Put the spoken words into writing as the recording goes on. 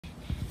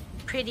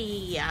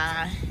pretty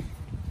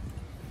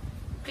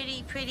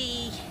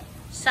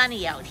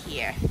sunny out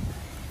here.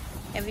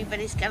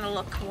 Everybody's gonna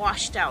look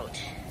washed out.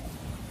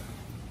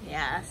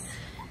 Yes.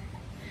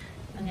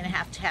 I'm gonna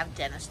have to have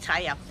Dennis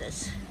tie up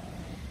this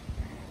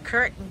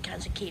curtain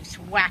because it keeps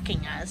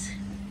whacking us.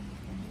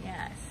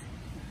 Yes.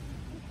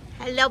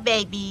 Hello,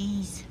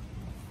 babies.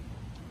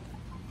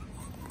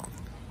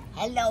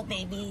 Hello,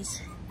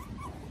 babies.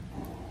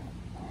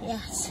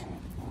 Yes.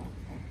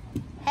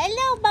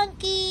 Hello,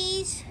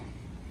 monkeys.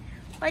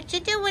 What you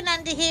doing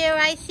under here?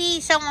 I see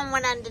someone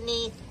went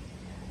underneath.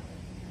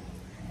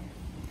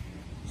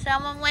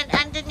 Someone went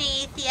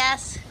underneath,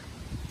 yes.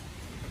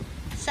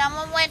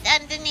 Someone went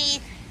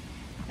underneath.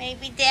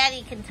 Maybe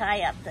Daddy can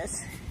tie up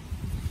this.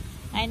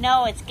 I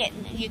know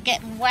you're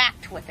getting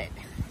whacked with it.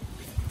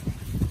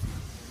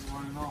 You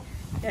want to know?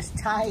 Just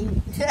tie.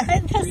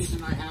 The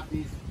reason I have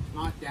these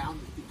not down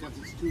is because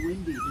it's too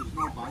windy. There's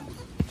no bugs.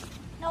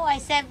 No, I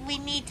said we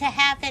need to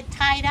have it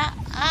tied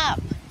up.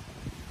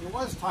 It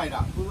was tied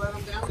up. Who let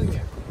them down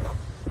again?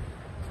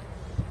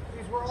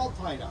 These were all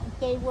tied up.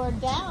 They were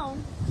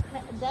down.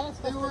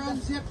 They were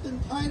unzipped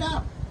and tied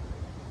up.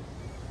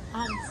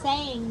 I'm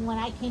saying when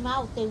I came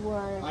out, they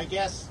were. I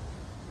guess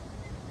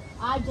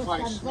I just my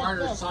unzipped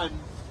smarter it. son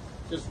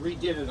just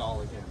redid it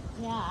all again.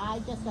 Yeah, I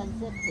just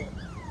unzipped it.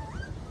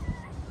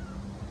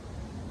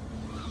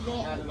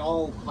 Had it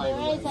all tied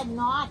There is a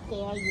knot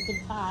there you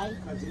can tie.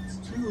 Because it's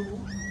too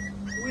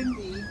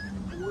windy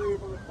to worry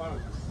about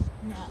bugs.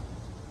 No.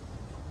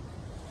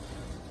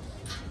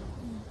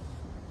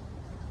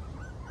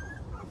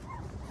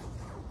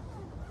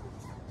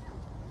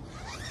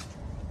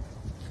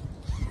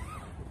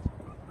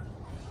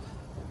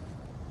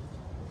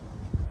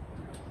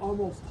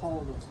 Almost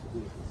tall enough to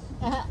do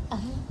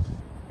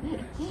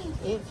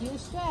this. If you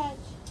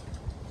stretch,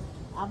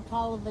 I'm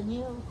taller than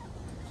you.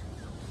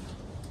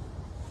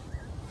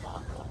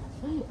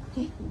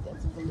 He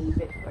doesn't believe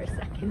it for a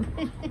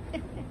second.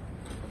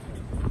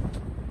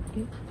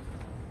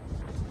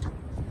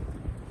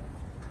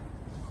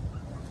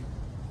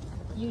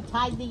 You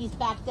tied these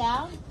back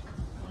down?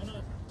 Why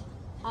not?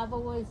 I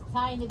was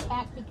tying it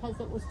back because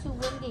it was too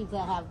windy to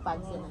have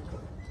bugs in it.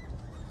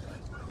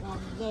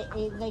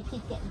 And they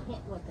keep getting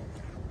hit with it.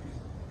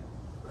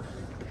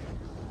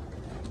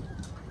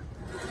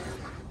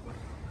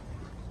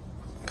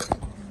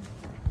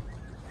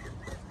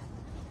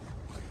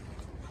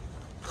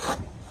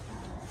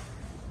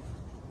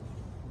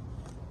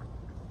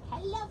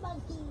 Hello,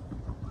 monkey.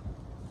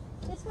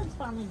 This one's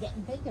finally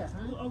getting bigger,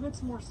 huh? I'll get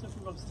some more stuff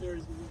from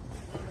upstairs.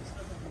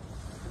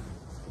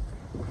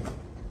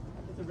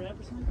 At the ramp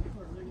or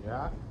something?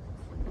 Yeah.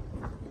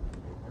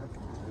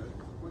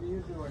 What are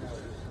you doing out here?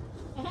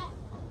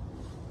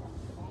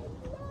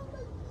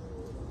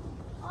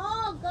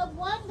 Oh, good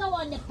one. Go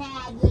on the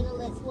pad,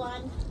 littlest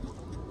one.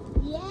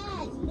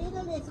 Yes,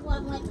 littlest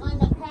one went on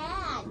the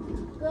pad.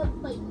 Good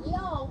for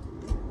you.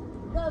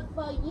 Good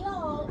for you.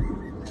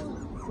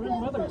 Good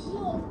mothers.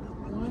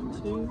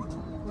 1, 2,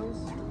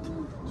 close.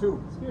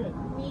 2. Spirit.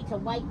 Need to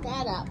wipe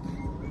that up.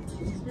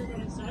 Spirit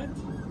on inside.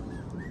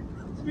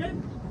 Spirit.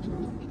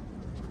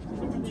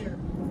 Over there.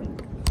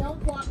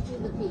 Don't walk through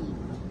the pee.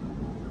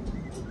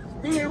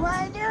 Spear, what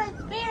are you doing,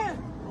 Spear?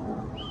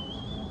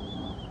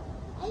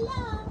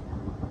 Hello.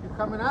 You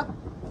coming up?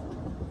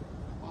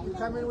 Hello. You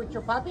coming with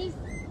your puppies?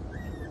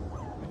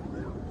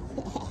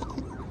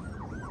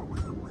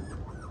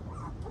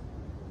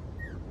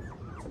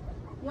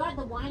 You're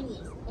the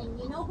whiniest. And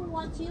you know who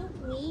wants you?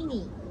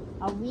 Weenie.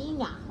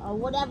 Arena. Or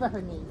whatever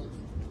her name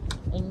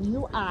is. And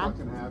you are.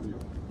 Fucking have you.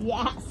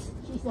 Yes.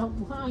 She's a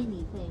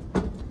whiny thing.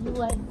 You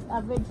had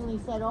originally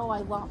said, oh,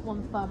 I want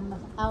one from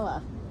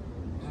Ella.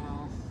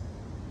 No.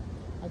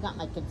 I got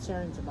my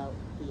concerns about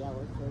the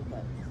Ella too,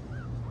 but.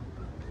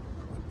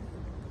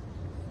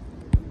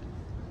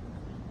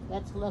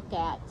 Let's look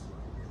at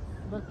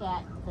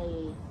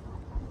the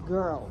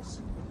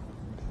girls.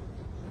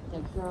 The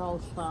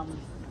girls from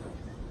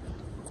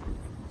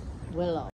Willow.